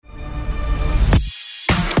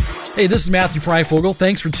Hey, this is Matthew Pryfogle.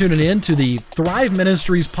 Thanks for tuning in to the Thrive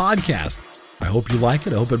Ministries podcast. I hope you like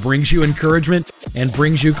it. I hope it brings you encouragement and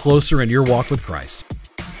brings you closer in your walk with Christ.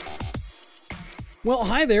 Well,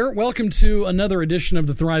 hi there. Welcome to another edition of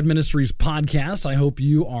the Thrive Ministries podcast. I hope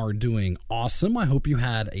you are doing awesome. I hope you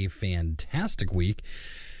had a fantastic week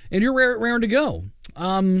and you're raring to go.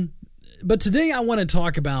 But today I want to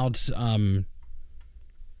talk about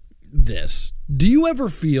this. Do you ever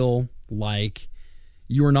feel like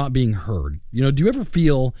you are not being heard? Do you ever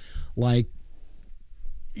feel like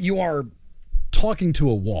you are talking to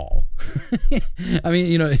a wall? I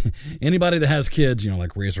mean, anybody that has kids,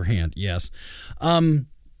 like raise their hand. Yes. But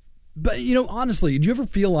honestly, do you ever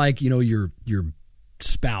feel like, your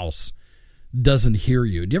spouse doesn't hear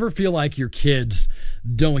you? Do you ever feel like your kids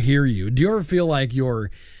don't hear you? Do you ever feel like your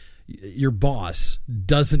boss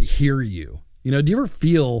doesn't hear you? Do you ever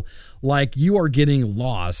feel like you are getting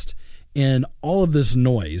lost in all of this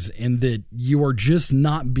noise and that you are just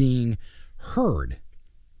not being heard?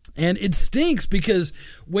 And it stinks because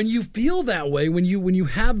when you feel that way, when you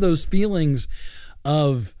have those feelings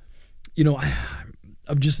of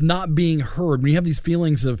just not being heard, when you have these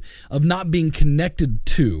feelings of not being connected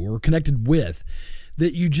to or connected with,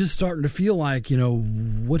 that you just starting to feel like,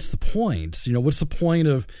 what's the point? What's the point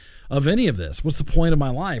of any of this? What's the point of my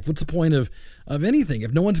life? What's the point of anything?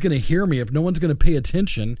 If no one's going to hear me, if no one's going to pay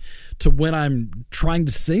attention to when I'm trying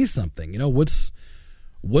to say something, what's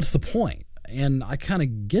the point? And I kind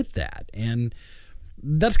of get that. And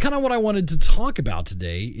that's kind of what I wanted to talk about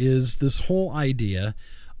today, is this whole idea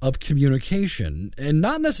of communication, and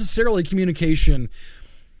not necessarily communication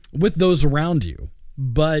with those around you,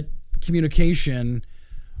 but communication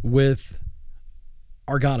with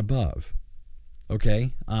our God above.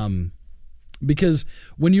 Okay? Because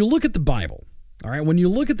when you look at the Bible, all right,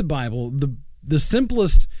 the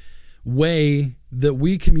simplest way that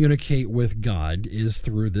we communicate with God is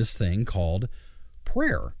through this thing called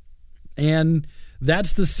prayer. And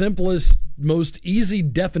that's the simplest, most easy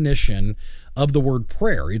definition of the word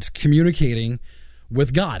prayer. It's communicating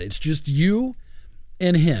with God. It's just you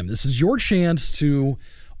and Him. This is your chance to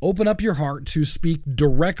open up your heart to speak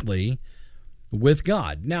directly with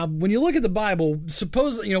God. Now, when you look at the Bible,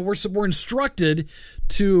 suppose we're instructed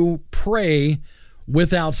to pray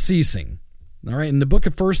without ceasing. All right, in the book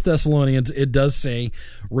of 1 Thessalonians, it does say,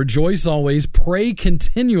 rejoice always, pray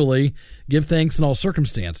continually, give thanks in all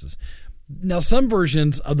circumstances. Now, some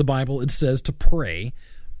versions of the Bible, it says to pray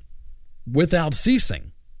without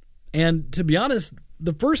ceasing. And to be honest,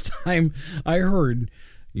 the first time I heard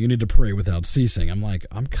you need to pray without ceasing, I'm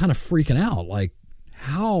kind of freaking out. Like,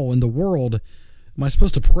 how in the world am I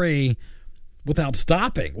supposed to pray without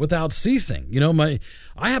stopping, without ceasing?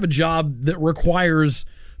 I have a job that requires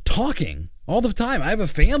talking all the time. I have a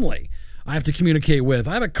family I have to communicate with.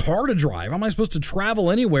 I have a car to drive. How am I supposed to travel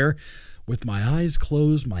anywhere with my eyes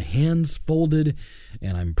closed, my hands folded,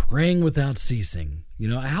 and I'm praying without ceasing?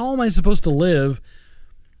 How am I supposed to live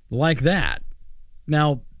like that?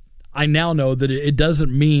 Now, I now know that it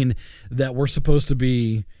doesn't mean that we're supposed to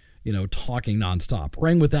be, talking nonstop.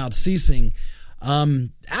 Praying without ceasing.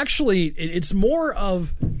 Actually, it's more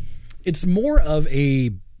of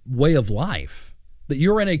a way of life, that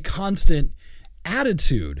you're in a constant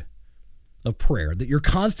attitude of prayer, that you're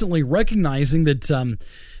constantly recognizing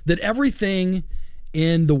that everything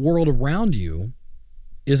in the world around you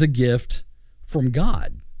is a gift from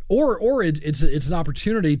God, or it's an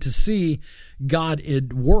opportunity to see God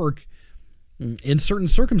at work in certain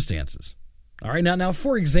circumstances. All right, now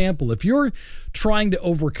for example, if you're trying to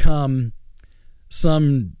overcome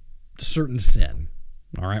some certain sin,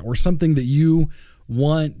 all right, or something that you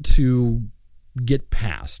want to get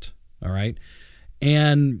past, all right,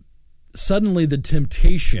 and suddenly the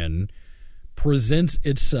temptation presents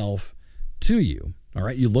itself to you, all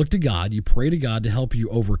right, you look to God, you pray to God to help you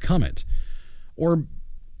overcome it. Or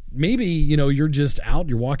maybe, you're just out,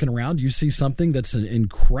 you're walking around, you see something that's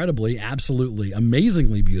incredibly, absolutely,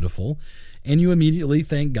 amazingly beautiful, and you immediately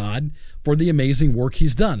thank God for the amazing work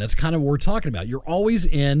He's done. That's kind of what we're talking about. You're always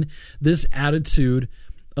in this attitude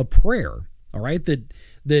of prayer, all right,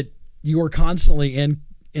 that you are constantly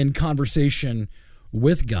in conversation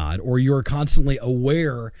with God, or you are constantly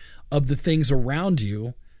aware of the things around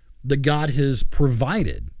you that God has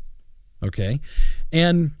provided, okay?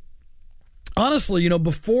 And honestly,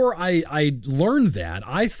 before I learned that,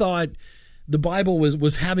 I thought the Bible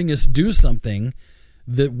was having us do something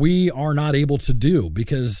that we are not able to do,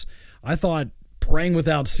 because I thought praying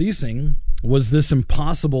without ceasing was this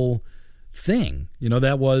impossible thing.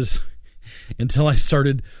 That was until I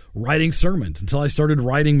started writing sermons, until I started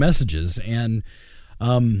writing messages. And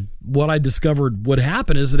what I discovered would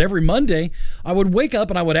happen is that every Monday I would wake up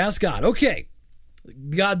and I would ask God, okay,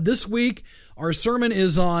 God, this week our sermon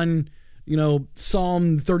is on,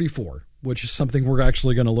 Psalm 34, which is something we're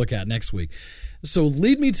actually going to look at next week. So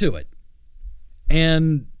lead me to it.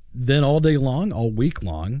 And then all day long, all week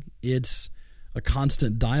long, it's a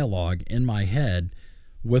constant dialogue in my head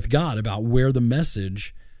with God about where the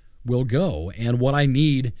message will go and what I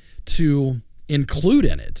need to include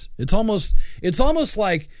in it. It's almost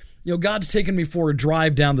like, God's taking me for a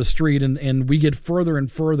drive down the street and we get further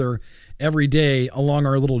and further every day along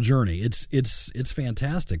our little journey. It's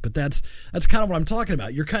fantastic. But that's kind of what I'm talking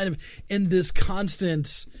about. You're kind of in this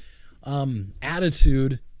constant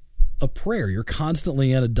attitude of prayer. You're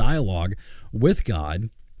constantly in a dialogue with God,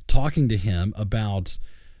 talking to him about,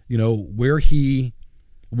 where he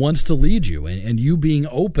wants to lead you and you being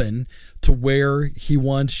open to where he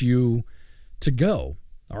wants you to go.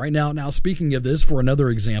 All right. Now speaking of this, for another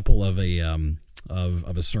example of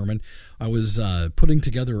a sermon, I was putting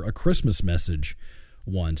together a Christmas message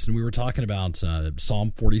once, and we were talking about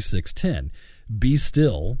Psalm 46:10, be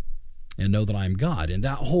still and know that I am God. And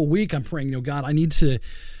that whole week I'm praying, God, I need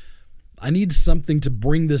something to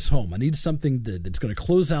bring this home. I need something that's going to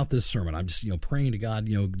close out this sermon. I'm just, praying to God,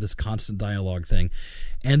 this constant dialogue thing.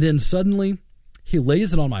 And then suddenly he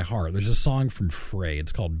lays it on my heart. There's a song from Frey.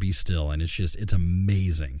 It's called Be Still, and it's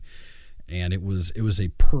amazing. And it was a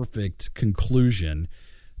perfect conclusion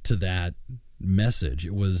to that message.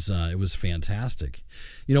 It was fantastic.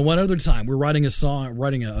 One other time we're writing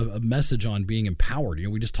a message on being empowered.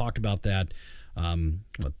 We just talked about that a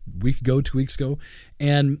week ago, 2 weeks ago,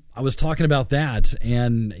 and I was talking about that,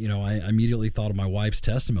 and I immediately thought of my wife's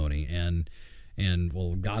testimony, and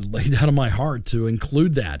well, God laid that on my heart to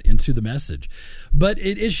include that into the message. But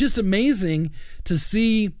it's just amazing to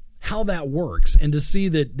see how that works and to see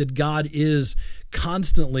that God is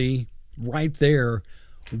constantly right there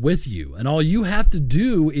with you, and all you have to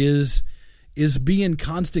do is be in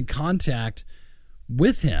constant contact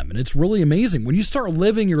with him. And it's really amazing when you start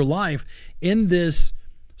living your life in this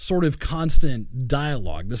sort of constant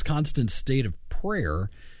dialogue, this constant state of prayer.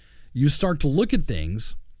 You start to look at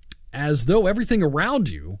things as though everything around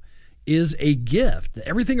you is a gift.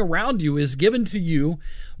 Everything around you is given to you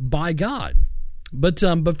by God. But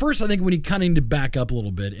first, I think we need to back up a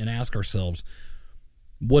little bit and ask ourselves,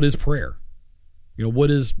 what is prayer? What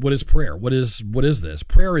is prayer? What is this?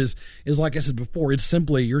 Prayer is like I said before, it's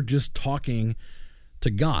simply you're just talking to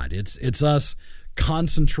God. It's us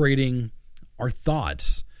concentrating our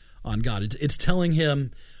thoughts on God. It's telling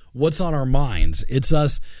him what's on our minds. It's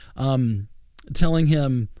us telling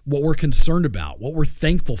him what we're concerned about, what we're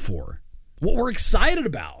thankful for, what we're excited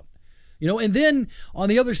about. And then on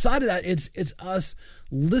the other side of that, it's us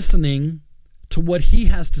listening to what he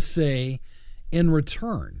has to say in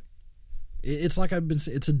return. It's like I've been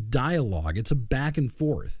saying, it's a dialogue. It's a back and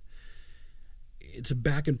forth. It's a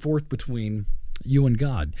back and forth between you and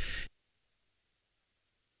God.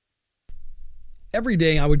 Every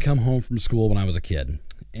day I would come home from school when I was a kid,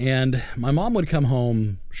 and my mom would come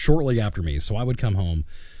home shortly after me, so I would come home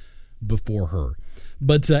before her.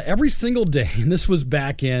 But every single day, and this was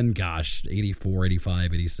back in, 84,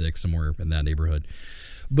 85, 86, somewhere in that neighborhood.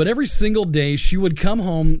 But every single day she would come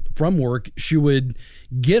home from work, she would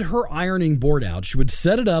get her ironing board out, she would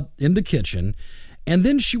set it up in the kitchen, and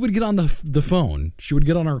then she would get on the phone. She would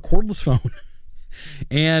get on her cordless phone,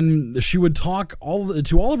 and she would talk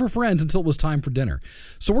to all of her friends until it was time for dinner.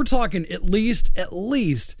 So we're talking at least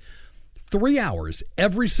 3 hours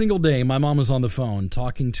every single day. My mom was on the phone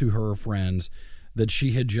talking to her friends that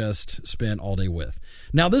she had just spent all day with.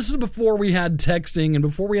 Now, this is before we had texting and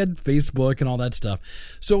before we had Facebook and all that stuff.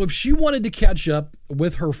 So if she wanted to catch up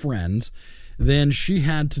with her friends, then she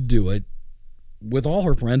had to do it with all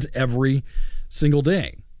her friends every single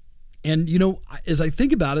day. And, as I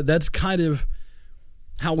think about it, that's kind of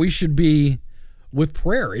how we should be with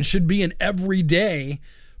prayer. It should be an everyday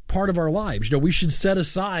part of our lives. We should set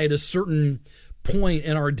aside a certain point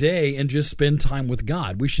in our day and just spend time with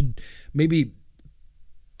God. We should maybe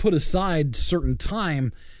put aside certain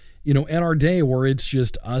time, in our day where it's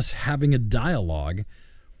just us having a dialogue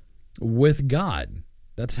with God.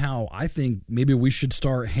 That's how I think maybe we should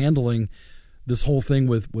start handling this whole thing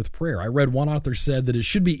with prayer. I read one author said that it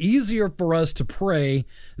should be easier for us to pray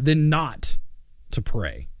than not to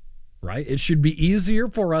pray, right? It should be easier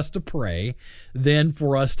for us to pray than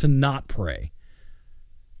for us to not pray.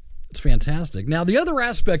 It's fantastic. Now, the other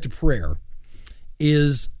aspect of prayer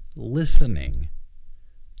is listening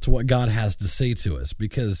to what God has to say to us,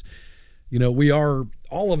 because, we are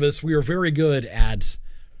very good at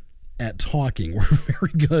at talking. We're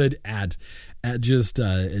very good at just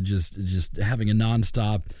having a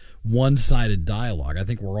nonstop, one-sided dialogue. I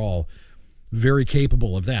think we're all very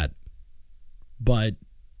capable of that. But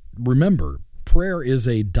remember, prayer is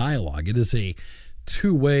a dialogue. It is a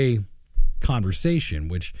two-way conversation,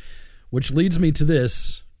 which leads me to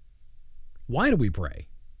this. Why do we pray?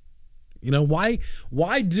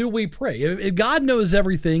 Why do we pray? If God knows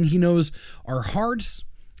everything, he knows our hearts,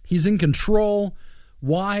 he's in control,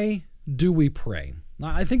 why do we pray?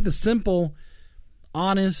 Now, I think the simple,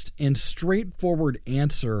 honest, and straightforward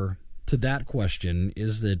answer to that question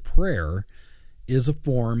is that prayer is a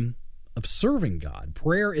form of serving God.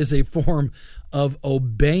 Prayer is a form of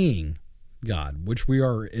obeying God, which we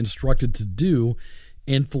are instructed to do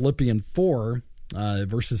in Philippians 4,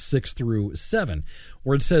 verses 6 through 7,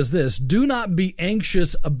 where it says this: "Do not be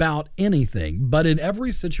anxious about anything, but in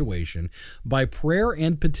every situation, by prayer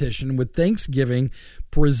and petition, with thanksgiving,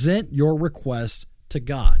 present your requests to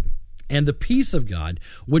God. And the peace of God,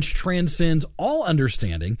 which transcends all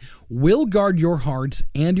understanding, will guard your hearts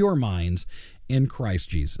and your minds in Christ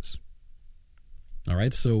Jesus." All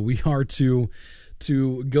right, so we are to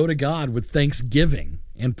go to God with thanksgiving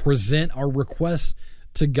and present our requests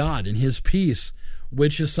to God, and his peace,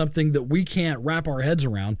 which is something that we can't wrap our heads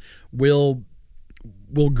around, will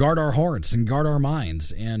guard our hearts and guard our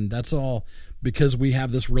minds. And that's all because we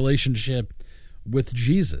have this relationship with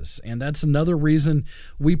Jesus. And that's another reason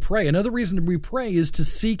we pray. Another reason we pray is to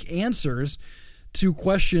seek answers to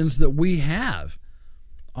questions that we have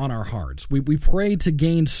on our hearts. We pray to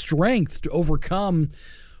gain strength to overcome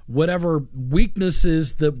whatever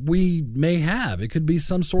weaknesses that we may have. It could be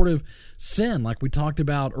some sort of sin, like we talked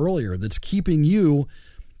about earlier, that's keeping you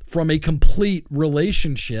from a complete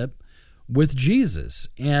relationship with Jesus.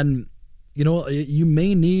 And, you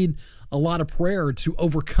may need a lot of prayer to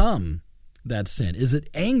overcome that sin. Is it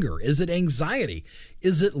anger? Is it anxiety?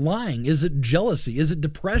 Is it lying? Is it jealousy? Is it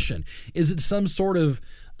depression? Is it some sort of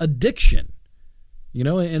addiction?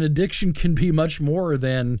 An addiction can be much more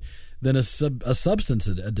than a substance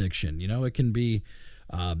addiction. It can be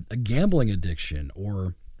a gambling addiction,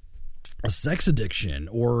 or a sex addiction,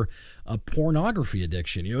 or a pornography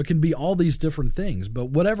addiction. It can be all these different things. But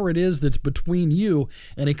whatever it is that's between you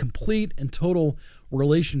and a complete and total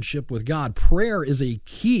relationship with God, prayer is a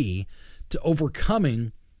key to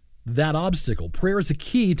overcoming that obstacle. Prayer is a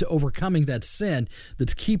key to overcoming that sin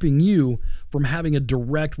that's keeping you from having a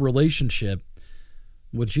direct relationship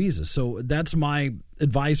with Jesus. So that's my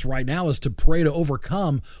advice right now, is to pray to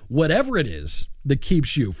overcome whatever it is that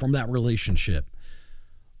keeps you from that relationship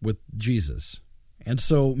with Jesus. And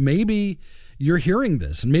so maybe you're hearing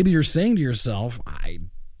this and maybe you're saying to yourself, I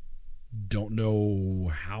don't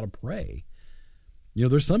know how to pray.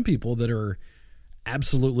 There's some people that are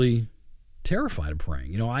absolutely terrified of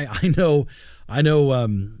praying. I know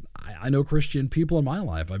Christian people in my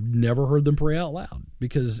life. I've never heard them pray out loud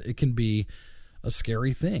because it can be a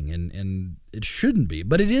scary thing, and it shouldn't be.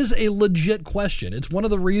 But it is a legit question. It's one of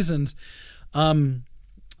the reasons I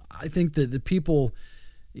think that the people,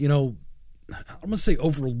 I'm going to say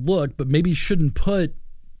overlook, but maybe shouldn't put,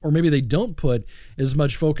 or maybe they don't put as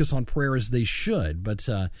much focus on prayer as they should. But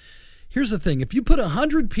here's the thing. If you put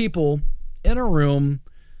 100 people in a room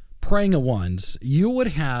praying at once, you would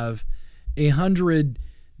have 100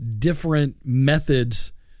 different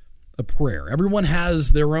methods of prayer. Everyone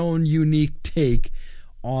has their own unique take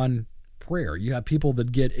on prayer. You have people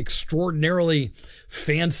that get extraordinarily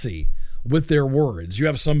fancy with their words. You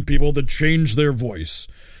have some people that change their voice,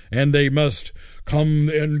 and they must come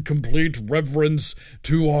in complete reverence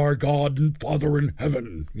to our God and Father in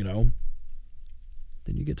heaven, Then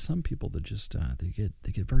you get some people that just they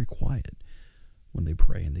get very quiet when they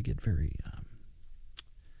pray, and they get very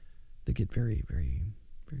very, very,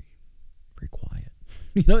 very quiet.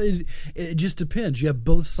 It just depends. You have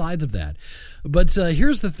both sides of that. But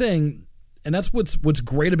here's the thing, and that's what's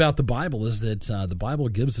great about the Bible, is that the Bible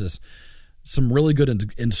gives us some really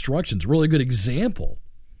good instructions, really good example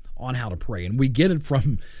on how to pray. And we get it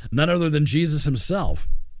from none other than Jesus himself.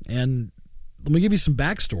 And let me give you some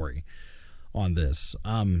backstory on this.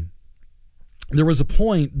 There was a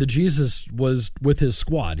point that Jesus was with his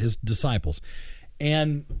squad, his disciples,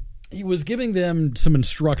 and he was giving them some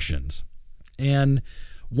instructions. And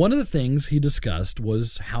one of the things he discussed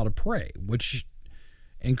was how to pray, which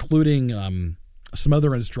including some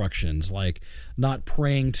other instructions, like not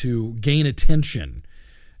praying to gain attention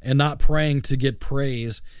and not praying to get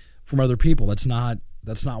praise from other people. That's not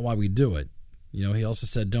why we do it. He also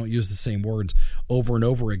said don't use the same words over and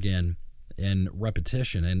over again in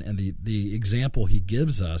repetition. And the example he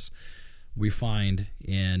gives us, we find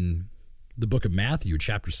in the book of Matthew,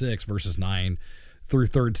 chapter 6, verses 9 through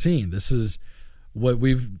 13. This is what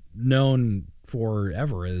we've known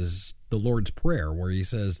forever as the Lord's Prayer, where he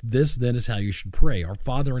says, "This then is how you should pray. Our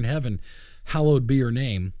Father in heaven, hallowed be your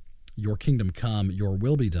name. Your kingdom come, your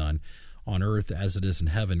will be done on earth as it is in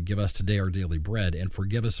heaven. Give us today our daily bread, and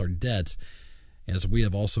forgive us our debts as we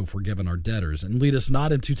have also forgiven our debtors. And lead us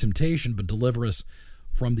not into temptation, but deliver us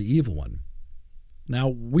from the evil one." Now,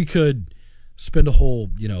 we could spend a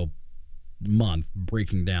whole, month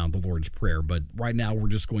breaking down the Lord's Prayer, but right now we're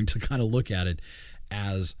just going to kind of look at it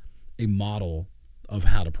as a model of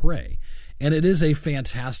how to pray. And it is a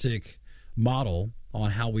fantastic model on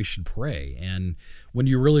how we should pray. And when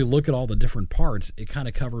you really look at all the different parts, it kind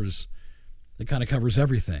of covers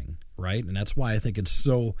everything, right? And that's why I think it's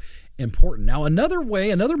so important. Now, another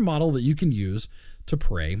model that you can use to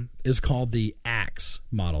pray is called the ACTS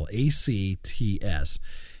model, ACTS.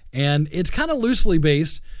 And it's kind of loosely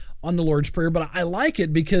based on the Lord's Prayer, but I like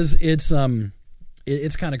it because it's kind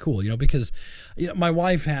of cool, because my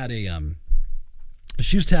wife had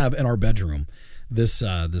she used to have in our bedroom this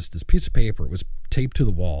piece of paper. It was taped to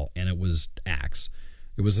the wall, and it was ACTS.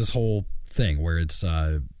 It was this whole thing where it's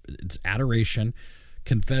adoration,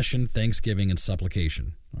 confession, thanksgiving, and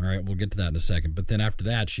supplication. All right, we'll get to that in a second. But then after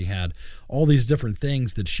that, she had all these different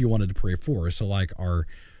things that she wanted to pray for. So like our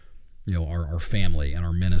family and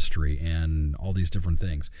our ministry and all these different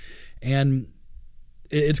things. And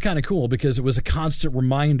it's kind of cool because it was a constant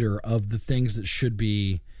reminder of the things that should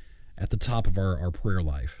be at the top of our prayer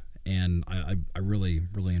life. And I really,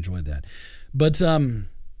 really enjoyed that. But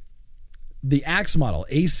the ACTS model,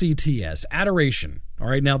 ACTS, adoration. All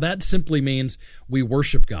right, now that simply means we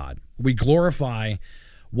worship God. We glorify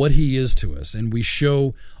what he is to us, and we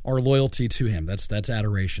show our loyalty to him. That's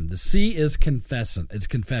adoration. The C is confession. It's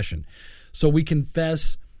confession. So we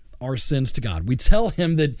confess our sins to God. We tell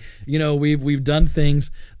him that, we've done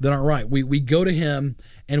things that aren't right. We go to him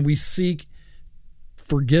and we seek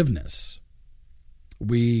forgiveness.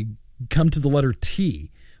 We come to the letter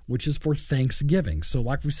T, which is for thanksgiving. So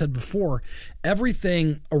like we said before,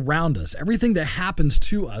 everything around us, everything that happens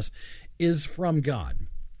to us is from God.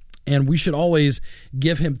 And we should always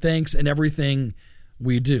give him thanks in everything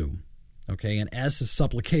we do. Okay, and S is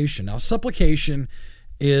supplication. Now, supplication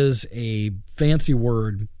is a fancy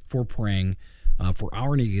word for praying for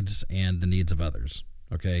our needs and the needs of others.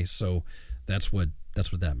 Okay, so that's what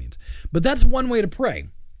that means. But that's one way to pray.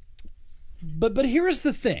 But here's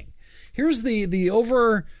the thing. Here's the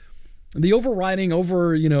overriding,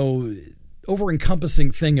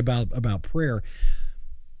 over-encompassing thing about prayer.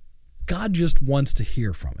 God just wants to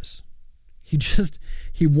hear from us.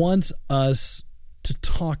 He wants us to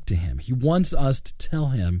talk to him. He wants us to tell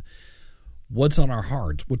him what's on our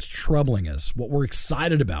hearts, what's troubling us, what we're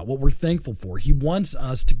excited about, what we're thankful for. He wants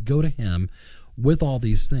us to go to him with all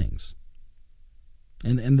these things.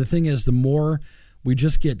 And the thing is, the more we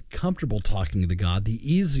just get comfortable talking to God, the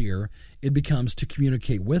easier it becomes to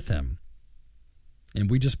communicate with him. And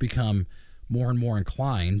we just become more and more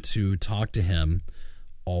inclined to talk to him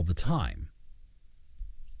all the time.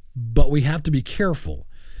 But we have to be careful,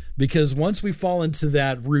 because once we fall into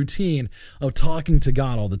that routine of talking to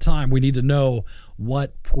God all the time, we need to know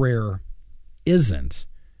what prayer isn't.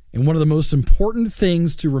 And one of the most important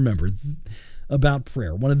things to remember about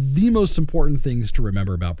prayer, one of the most important things to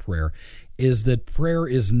remember about prayer is that prayer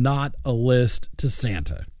is not a list to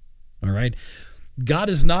Santa. All right? God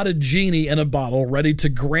is not a genie in a bottle ready to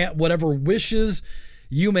grant whatever wishes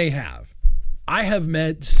you may have. I have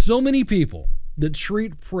met so many people that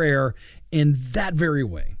treat prayer in that very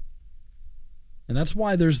way. And that's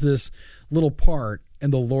why there's this little part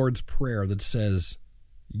in the Lord's Prayer that says,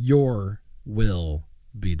 "Your will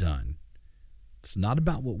be done." It's not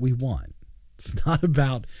about what we want. It's not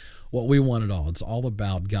about what we want at all. It's all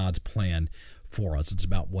about God's plan for us. It's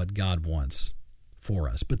about what God wants for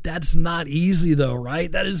us. But that's not easy though,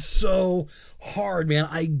 right? That is so hard, man.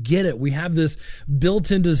 I get it. We have this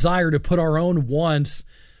built-in desire to put our own wants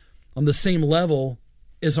on the same level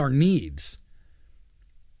as our needs.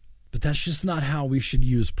 But that's just not how we should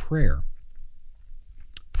use prayer.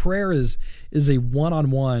 Prayer is a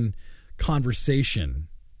one-on-one conversation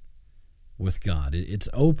with God. It's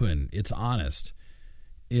open, it's honest,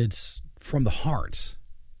 it's from the heart.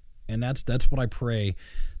 And that's what I pray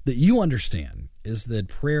that you understand, is that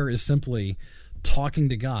prayer is simply talking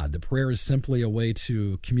to God. That prayer is simply a way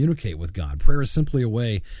to communicate with God. Prayer is simply a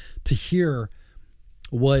way to hear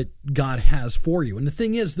what God has for you. And the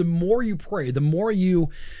thing is, the more you pray, the more you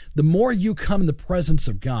come in the presence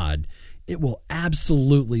of God, it will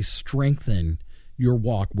absolutely strengthen your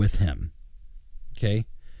walk with him. Okay?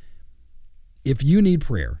 If you need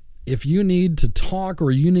prayer, if you need to talk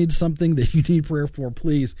or you need something that you need prayer for,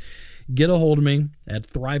 please get a hold of me at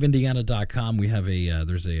thriveindiana.com. We have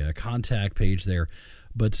there's a contact page there,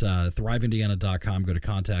 but thriveindiana.com, go to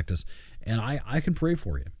contact us, and I can pray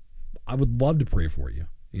for you. I would love to pray for you.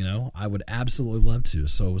 I would absolutely love to.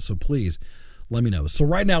 So please let me know. So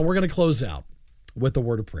right now we're going to close out with a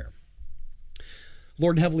word of prayer.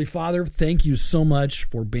 Lord and Heavenly Father, thank you so much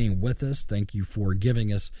for being with us. Thank you for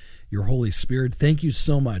giving us your Holy Spirit. Thank you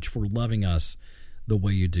so much for loving us the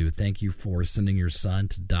way you do. Thank you for sending your Son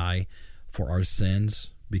to die for our sins,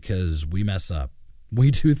 because we mess up. We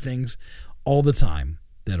do things all the time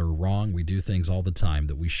that are wrong. We do things all the time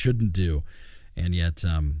that we shouldn't do, and yet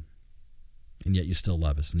you still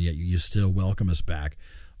love us, and yet you still welcome us back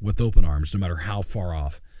with open arms, no matter how far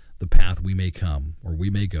off the path we may come or we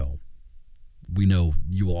may go. We know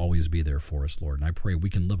you will always be there for us, Lord. And I pray we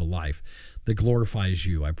can live a life that glorifies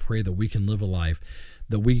you. I pray that we can live a life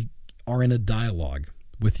that we are in a dialogue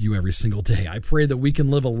with you every single day. I pray that we can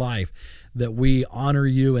live a life that we honor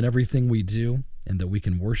you in everything we do, and that we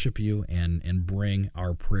can worship you and bring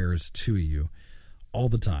our prayers to you all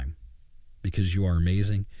the time, because you are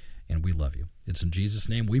amazing and we love you. It's in Jesus'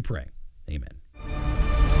 name we pray. Amen.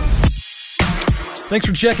 Thanks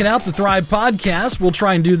for checking out the Thrive Podcast. We'll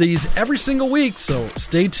try and do these every single week, so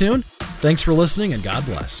stay tuned. Thanks for listening, and God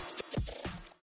bless.